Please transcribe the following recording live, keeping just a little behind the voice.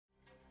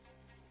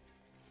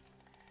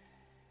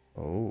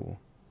Oh.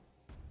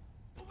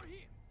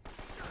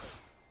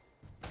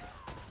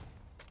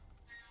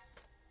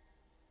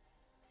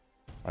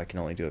 I can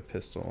only do a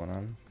pistol when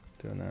I'm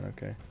doing that,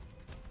 okay.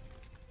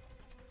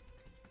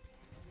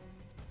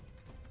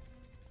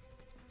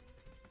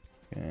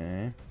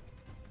 Okay.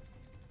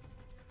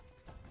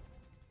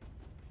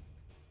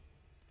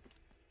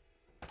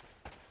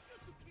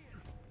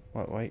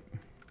 What, wait.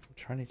 I'm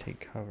trying to take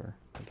cover.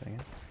 Oh, dang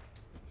it.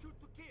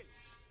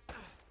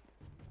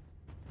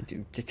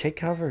 Dude, to take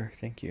cover.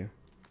 Thank you.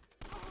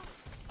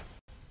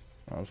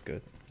 That was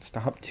good.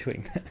 Stop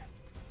doing that.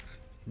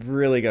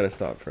 Really gotta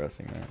stop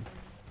pressing that.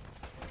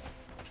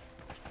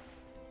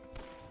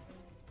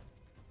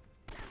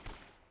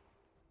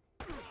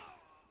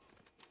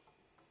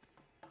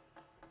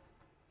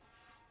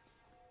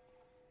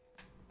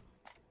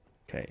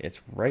 Okay,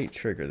 it's right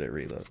trigger that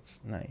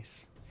reloads.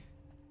 Nice.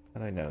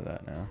 How'd I know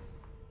that now?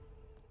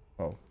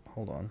 Oh,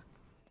 hold on.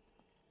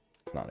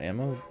 Not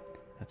ammo?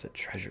 That's a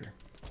treasure.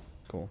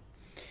 Cool.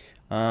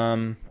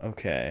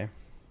 Okay.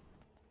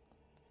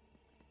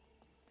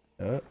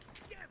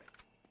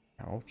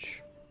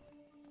 Ouch.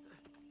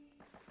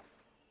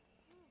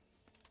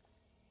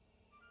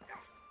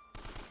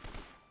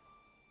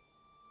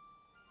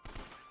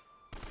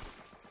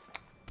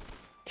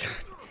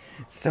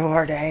 So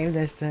hard to aim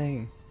this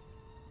thing.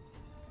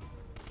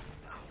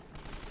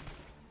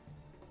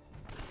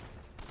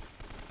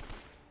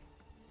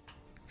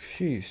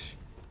 Sheesh.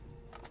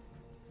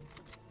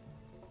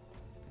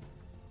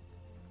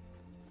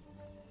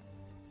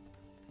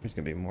 There's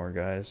gonna be more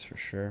guys for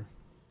sure.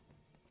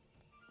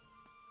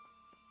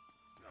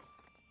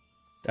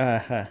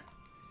 Huh.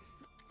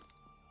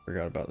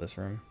 Forgot about this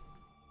room.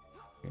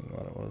 I don't know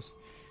what it was.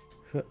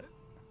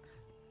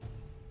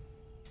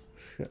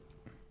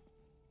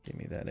 Give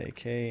me that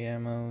AK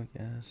ammo,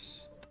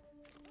 yes.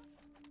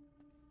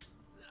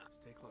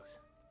 Stay close.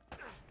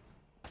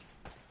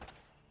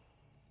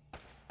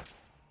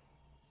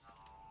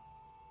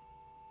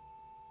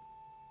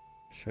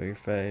 Show your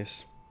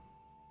face.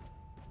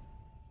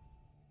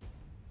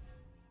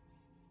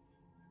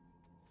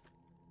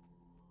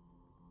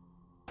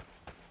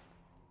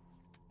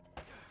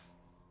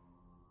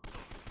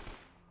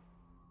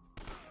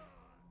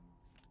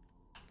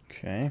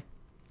 Okay.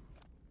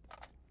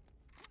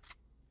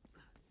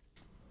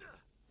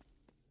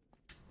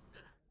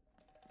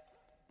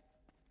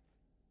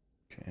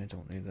 Okay, I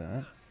don't need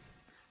that.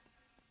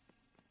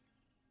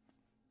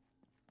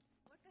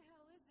 What the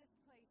hell is this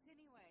place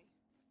anyway?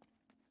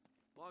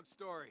 Long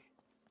story.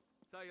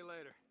 Tell you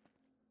later.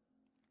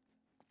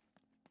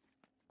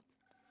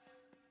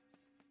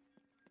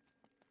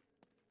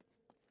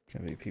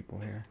 Gonna be people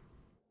here.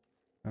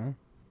 Huh? All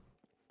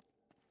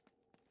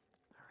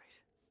right.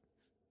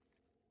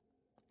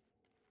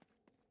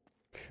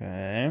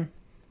 Okay.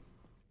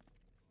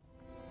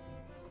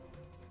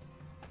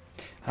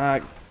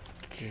 Hi.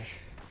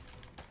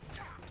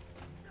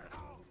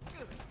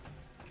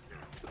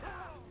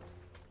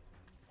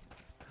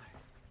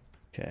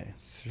 Okay,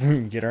 let's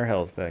get our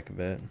health back a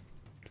bit.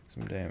 Took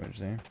some damage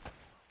there.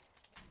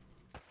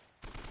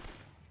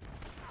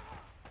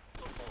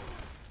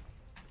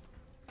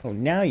 Oh,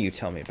 now you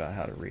tell me about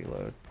how to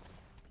reload.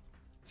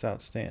 It's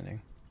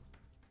outstanding.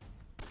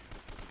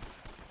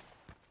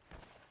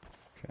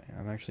 Okay,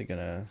 I'm actually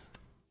gonna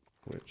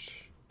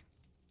switch.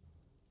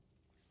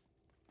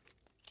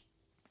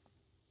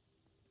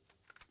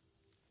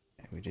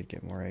 Okay, we did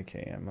get more AK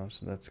ammo,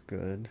 so that's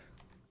good.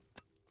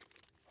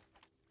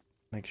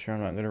 Make sure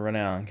I'm not gonna run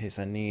out in case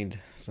I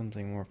need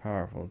something more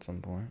powerful at some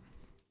point.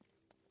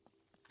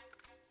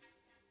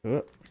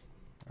 Oop,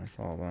 I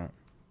saw that.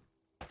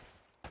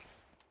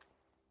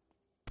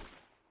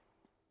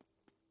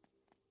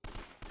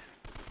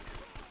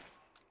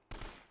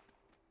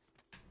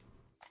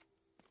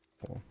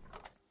 Cool.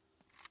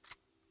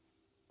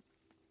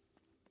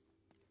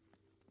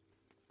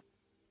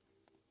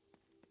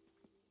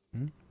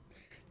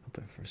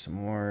 Hoping for some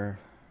more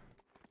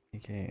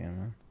AK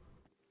ammo.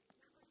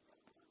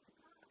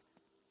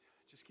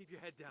 Just keep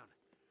your head down.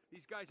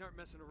 These guys aren't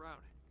messing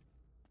around.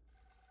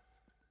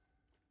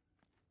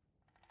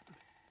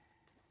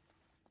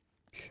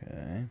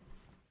 Okay.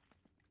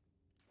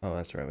 Oh,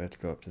 that's right. We have to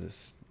go up to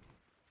this.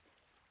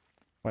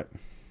 What?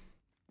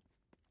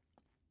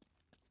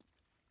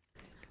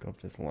 Go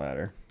up this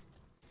ladder.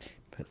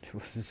 But it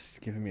was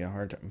just giving me a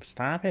hard time.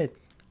 Stop it!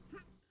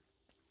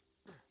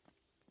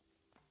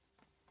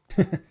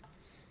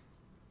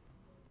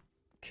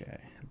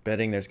 Okay.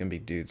 Betting there's gonna be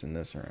dudes in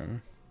this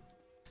room.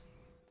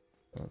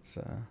 Let's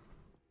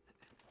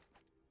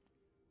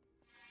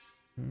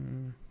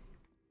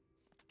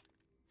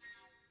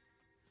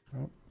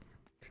Oh,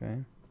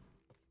 okay.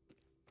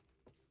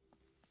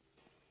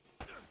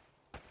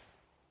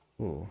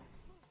 Ooh.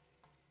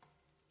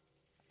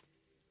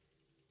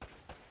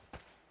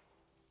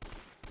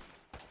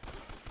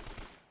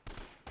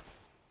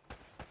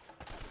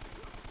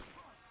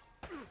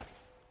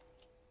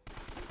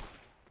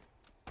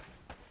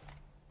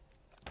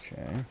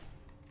 Okay.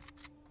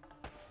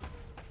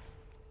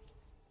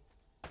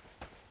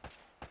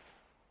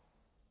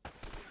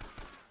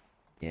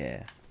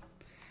 Yeah.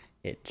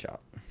 Headshot.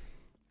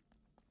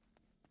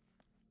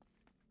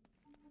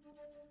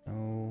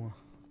 Oh.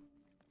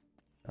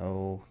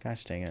 Oh,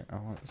 gosh dang it. I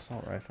want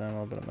assault rifle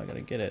ammo, but I'm not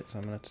gonna get it, so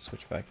I'm gonna have to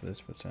switch back to this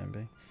for the time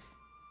being.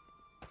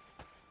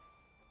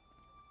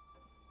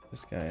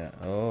 This guy,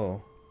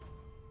 oh.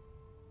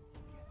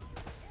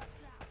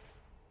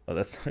 Oh,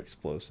 that's not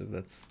explosive,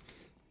 that's...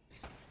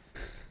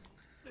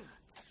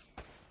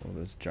 Oh,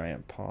 those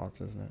giant pots,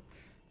 isn't it?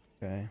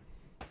 Okay.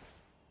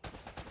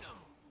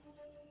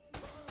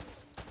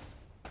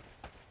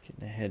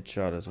 Getting a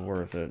headshot is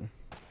worth it.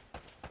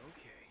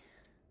 Okay.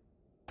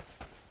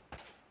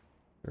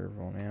 Serve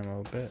on ammo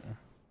a bit.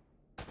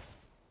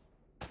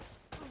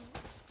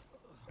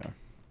 Okay.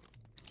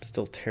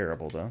 Still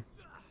terrible, though.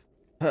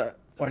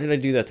 Why did I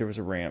do that? There was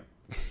a ramp.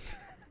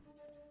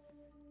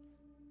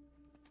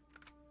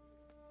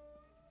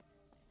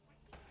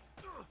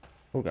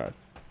 Oh god.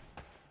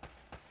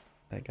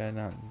 That guy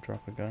not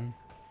drop a gun?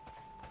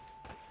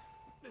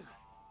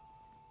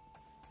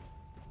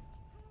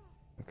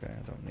 Okay,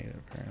 I don't need it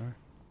apparently.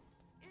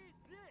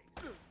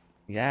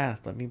 Yeah,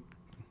 let me...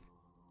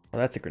 Oh,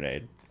 that's a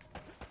grenade.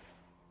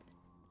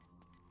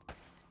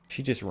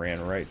 She just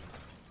ran right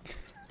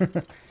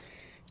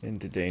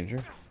into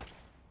danger.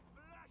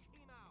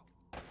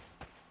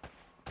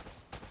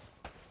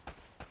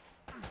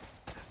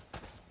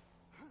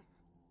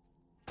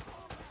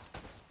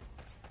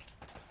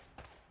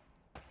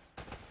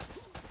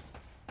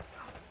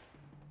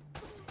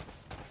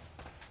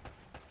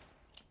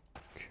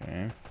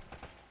 Okay.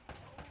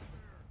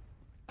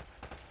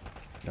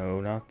 No,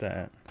 not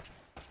that.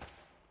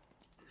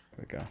 There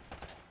we go.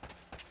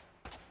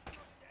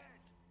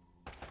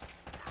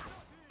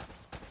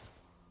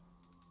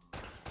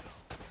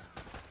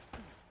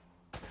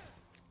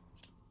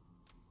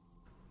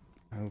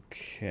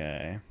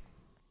 Okay.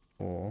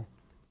 Cool.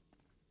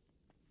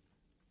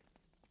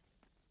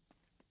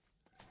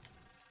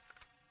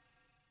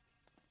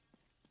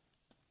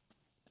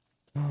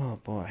 Oh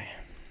boy.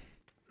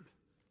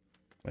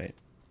 Wait.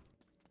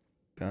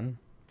 Gun?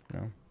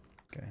 No?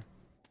 Okay.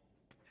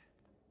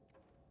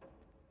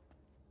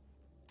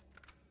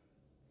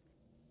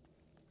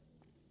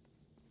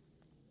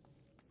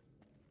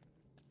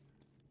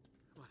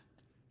 Come on.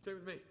 Stay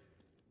with me.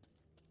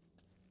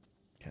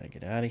 Gotta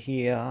get out of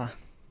here.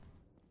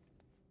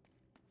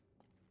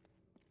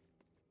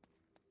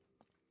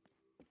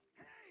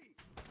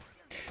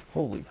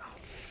 Holy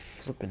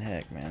flippin'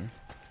 heck, man.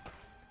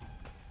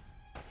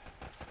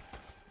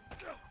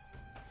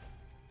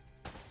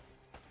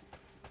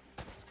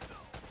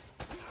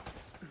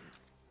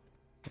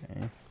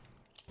 Okay.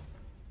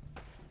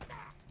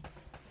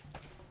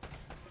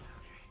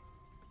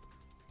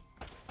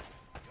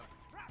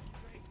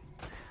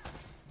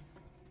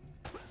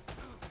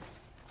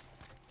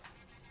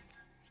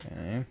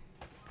 Okay.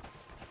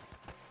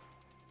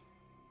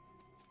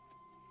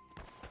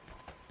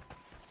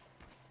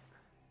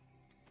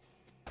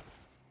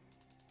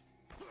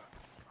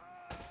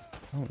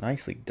 Oh,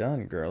 nicely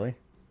done, girly.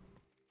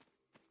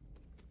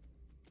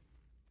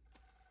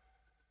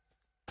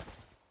 Over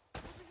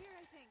here,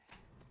 I think.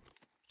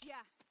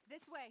 Yeah, this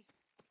way.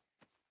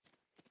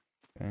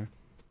 Okay.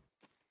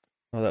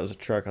 Oh, that was a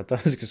truck. I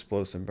thought it was an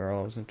explosive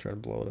barrel. I was gonna try to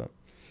blow it up.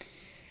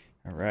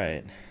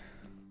 Alright.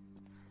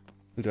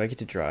 Ooh, do I get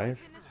to drive?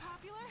 Been this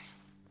popular?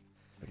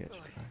 I get to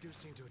Well, drive. you do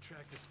seem to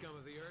attract the scum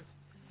of the earth.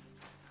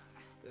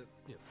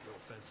 Yeah, no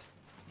offense.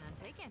 None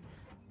taken.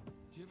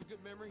 Do you have a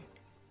good memory?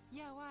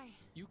 Yeah, why?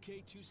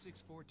 UK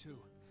 2642.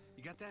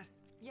 You got that?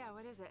 Yeah,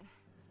 what is it?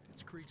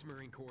 It's Krieg's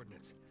marine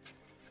coordinates.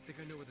 I think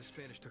I know where the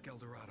Spanish took El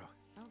Dorado.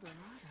 El Dorado.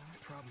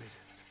 The problem is,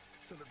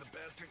 so that the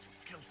bastards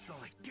killed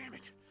Sully. Damn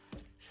it!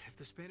 If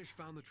the Spanish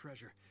found the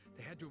treasure,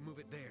 they had to move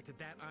it there, to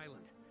that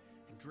island.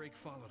 And Drake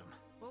followed them.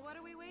 Well, what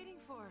are we waiting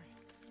for?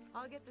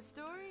 I'll get the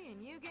story,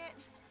 and you get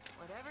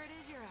whatever it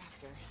is you're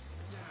after.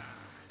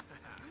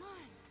 Come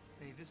on.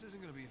 Hey, this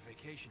isn't gonna be a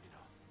vacation, you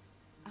know.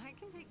 I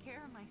can take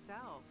care of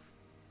myself.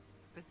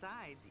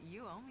 Besides,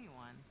 you owe me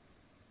one.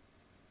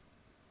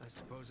 I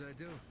suppose I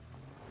do.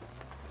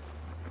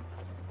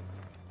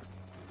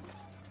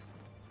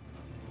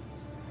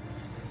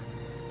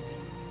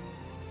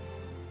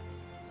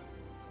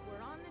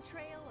 We're on the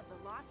trail of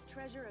the lost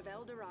treasure of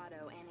El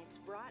Dorado, and it's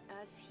brought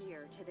us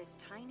here to this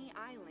tiny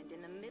island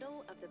in the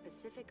middle of the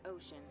Pacific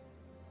Ocean.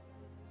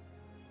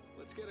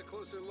 Let's get a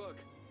closer look.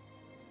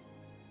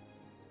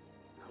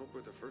 I hope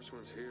we're the first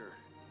ones here.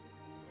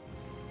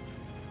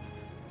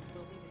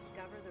 Will we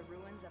discover the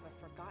ruins of a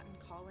forgotten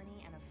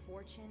colony and a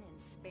fortune in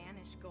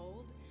Spanish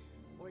gold?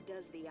 Or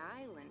does the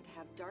island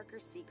have darker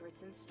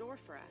secrets in store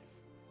for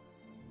us?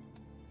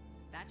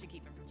 That should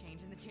keep him from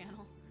changing the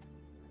channel.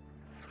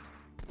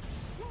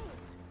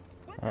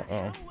 What Uh-oh.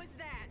 the hell was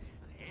that?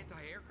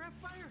 Anti-aircraft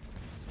fire?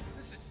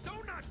 This is so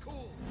not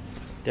cool!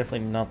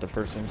 Definitely not the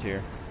first ones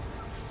here.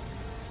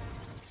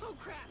 Oh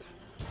crap!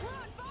 We're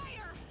on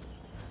fire!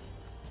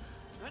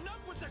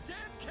 Enough with the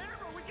damn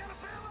camera! We gotta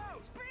bail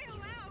out! Bail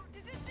out?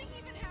 Does this thing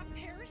even have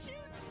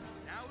parachutes?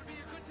 Now would be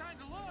a good time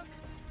to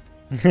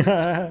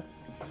look!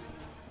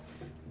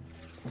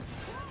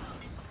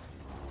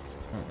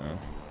 Oh.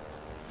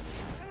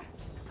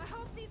 I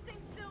hope these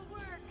things still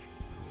work.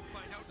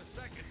 We'll find out in a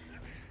second.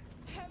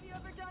 Have you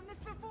ever done this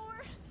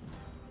before?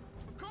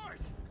 Of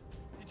course!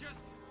 You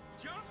just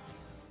jump,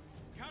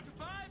 count to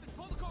 5, and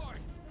pull the cord.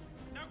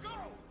 Now go!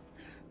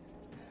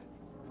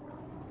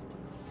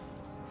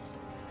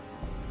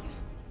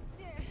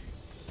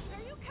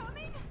 Are you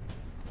coming?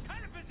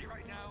 Kind of busy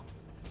right now.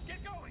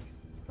 Get going!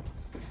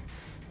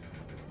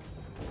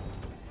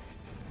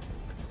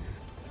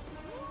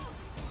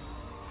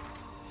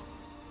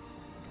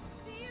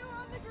 See you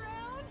on the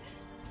ground?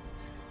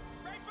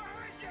 Right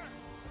behind you!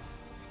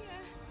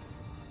 Yeah.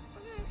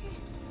 Okay.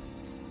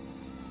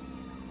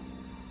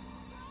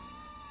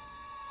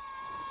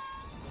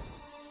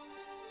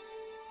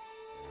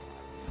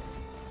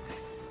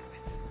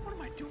 What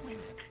am I doing?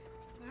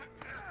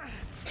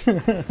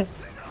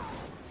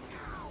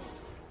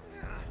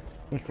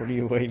 What are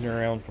you waiting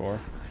around for?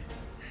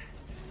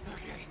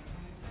 Okay,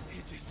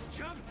 you just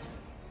jump,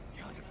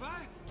 count to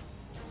 5,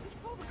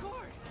 and pull the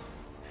cord.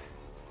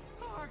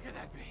 How hard could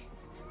that be?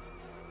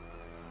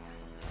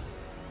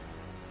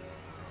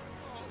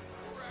 Oh,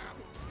 crap.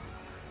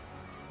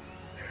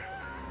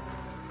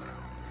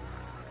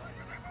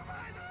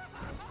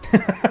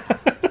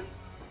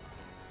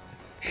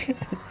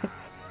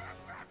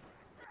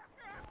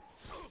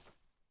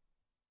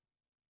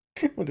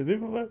 What is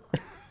it about?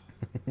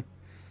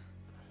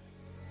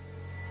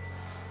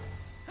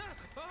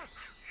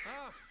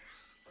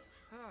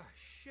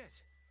 Shit.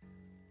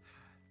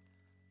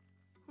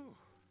 Whew.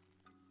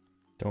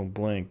 Don't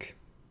blink.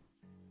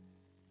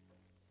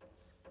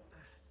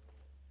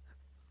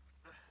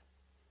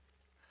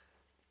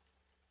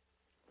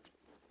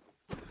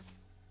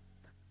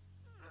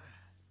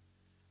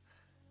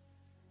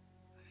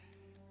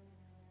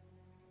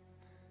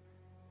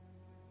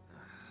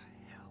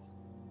 Hell.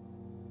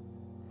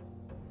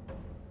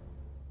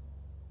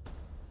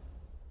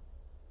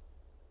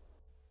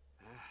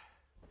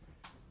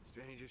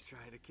 Strangers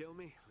trying to kill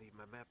me, leave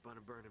my map on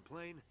a burning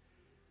plane.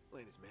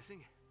 Lane is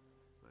missing,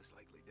 most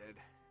likely dead.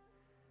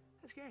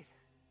 That's great.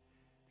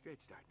 It's a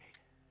great start,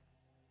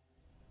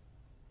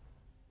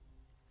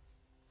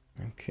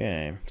 Nate.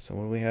 Okay, so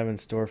what do we have in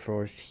store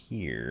for us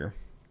here?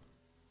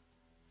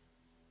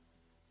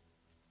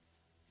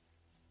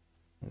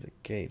 There's a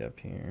gate up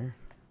here.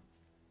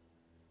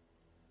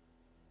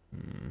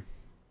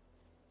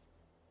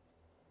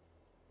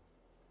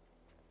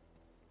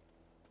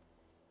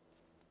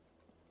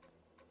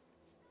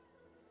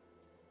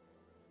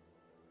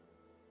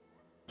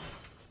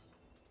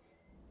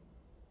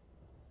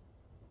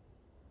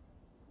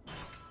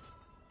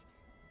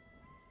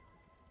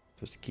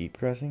 Supposed to keep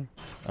pressing?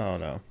 Oh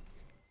no.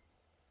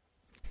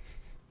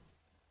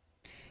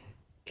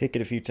 Kick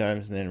it a few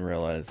times and then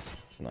realize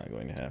it's not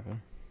going to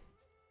happen.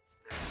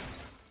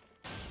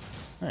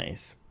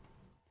 Nice.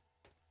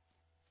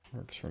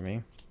 Works for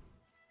me.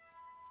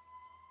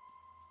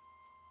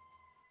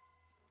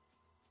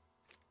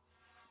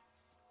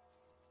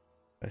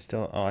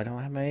 Oh, I don't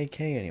have my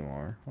AK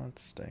anymore. Well, that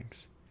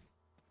stinks.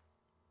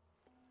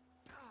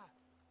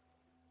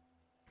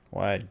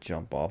 Why I'd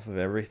jump off of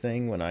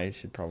everything when I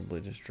should probably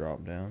just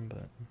drop down,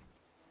 but...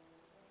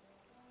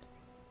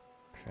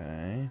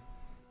 Okay.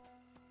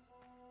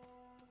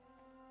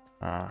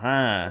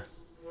 Aha!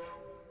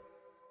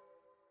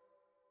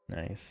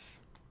 Nice.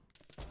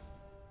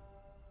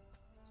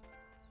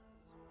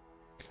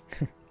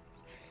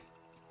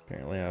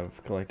 Apparently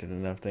I've collected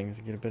enough things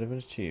to get a bit of an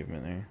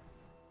achievement there.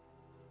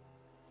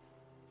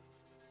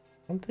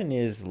 Something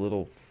is a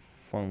little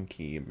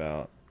funky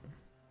about,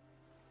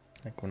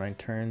 like, when I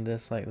turn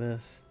this like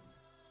this.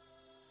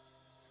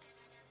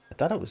 I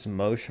thought it was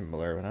motion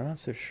blur, but I'm not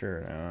so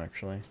sure now,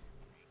 actually.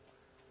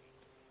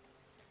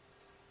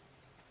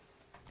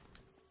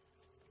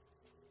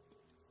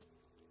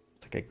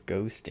 It's like a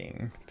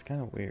ghosting. It's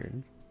kind of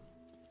weird.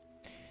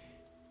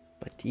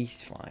 But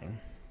he's fine.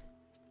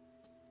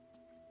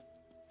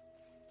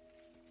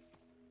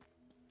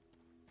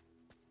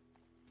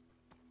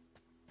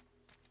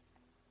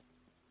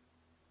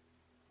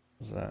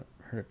 What was that?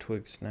 I heard a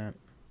twig snap.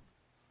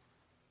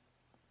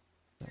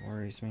 That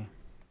worries me.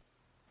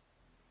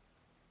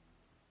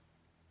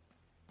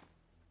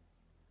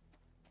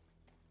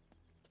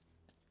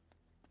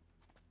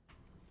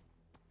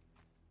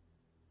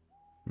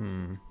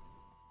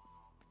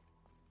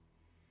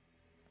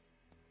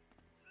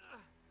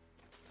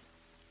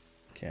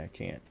 Okay, I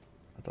can't.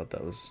 I thought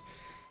that was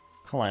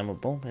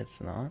climbable.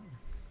 It's not.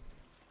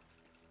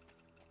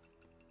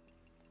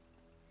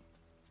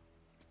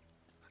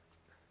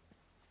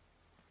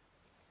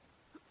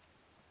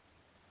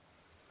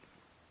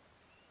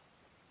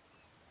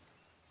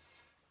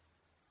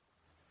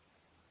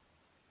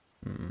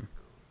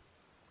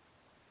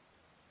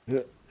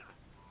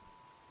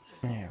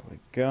 There we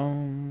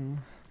go.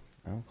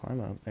 Oh, climb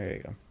up. There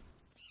you go.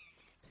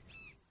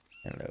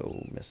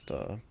 Hello,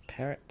 Mr.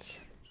 Parrot.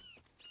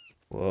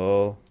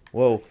 Whoa.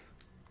 Whoa.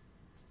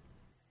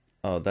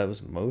 Oh, that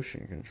was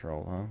motion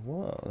control, huh?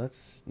 Whoa,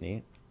 that's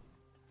neat.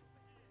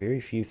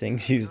 Very few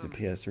things use the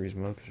PS3's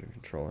motion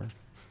controller.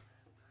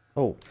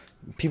 Oh,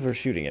 people are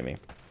shooting at me.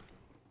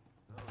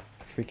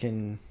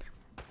 freaking...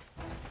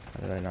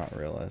 How did I not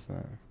realize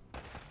that?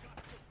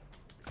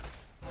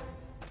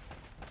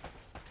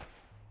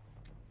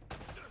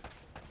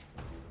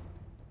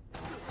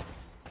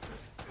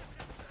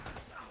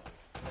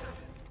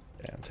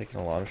 Yeah, I'm taking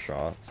a lot of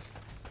shots.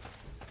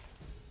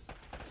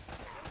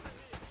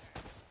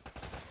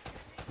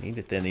 Need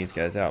to thin these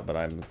guys out, but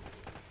I'm,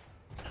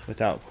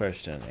 without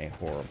question, a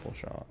horrible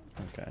shot.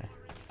 Okay.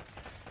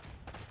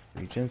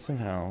 Regen some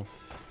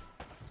health.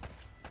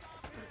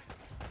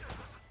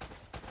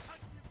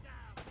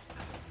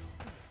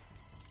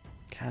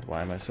 God,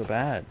 why am I so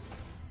bad?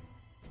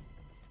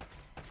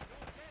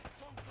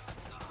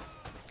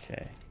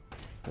 Okay.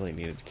 Really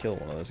needed to kill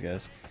one of those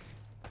guys.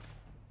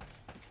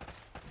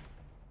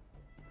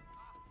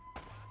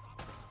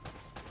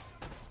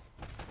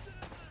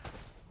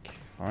 Okay,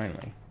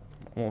 finally.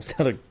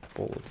 Almost out of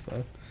bullets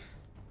though.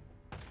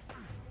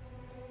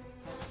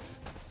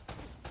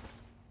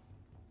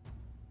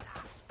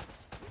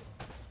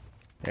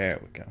 There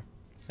we go.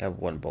 I have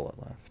one bullet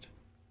left.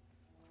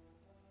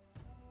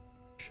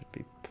 Should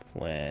be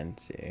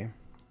plenty.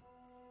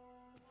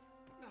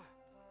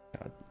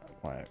 God,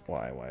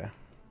 why?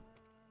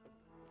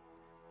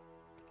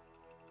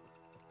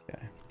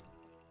 Okay.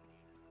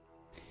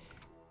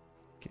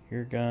 Get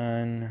your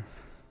gun.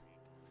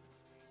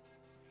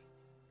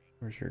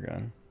 Where's your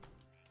gun?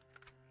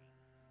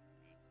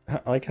 I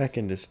like how I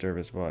can disturb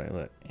his body.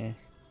 Look.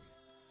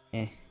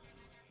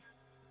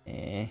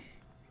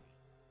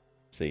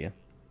 See ya.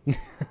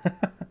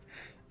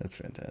 That's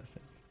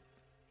fantastic.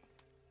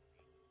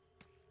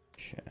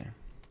 Okay.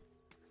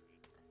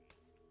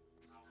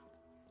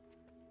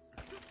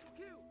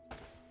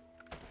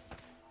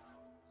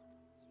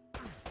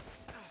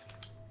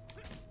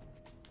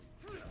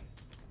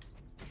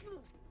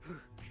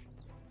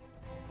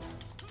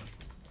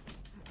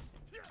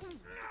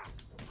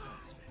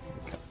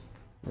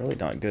 Really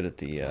not good at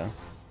the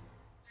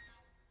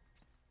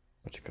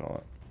what you call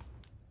it?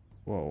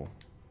 Whoa.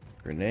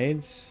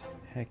 Grenades?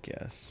 Heck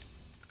yes.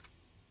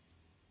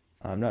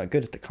 I'm not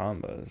good at the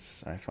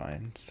combos, I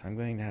find. So I'm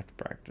going to have to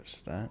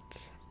practice that.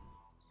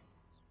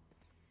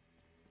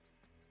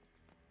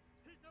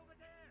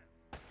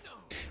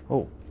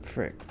 Oh,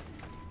 frick.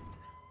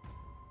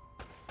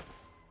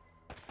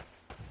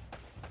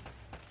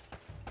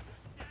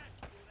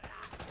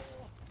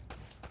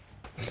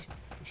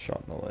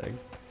 Shot in the leg.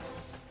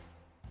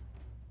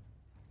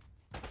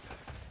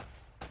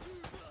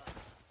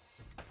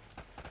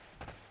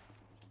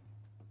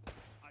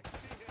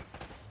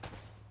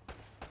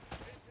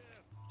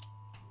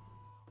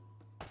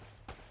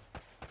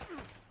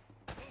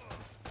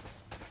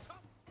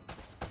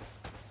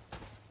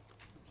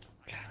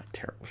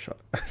 Terrible shot.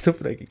 I was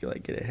hoping I could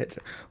like get a headshot.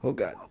 Oh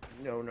god.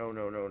 No.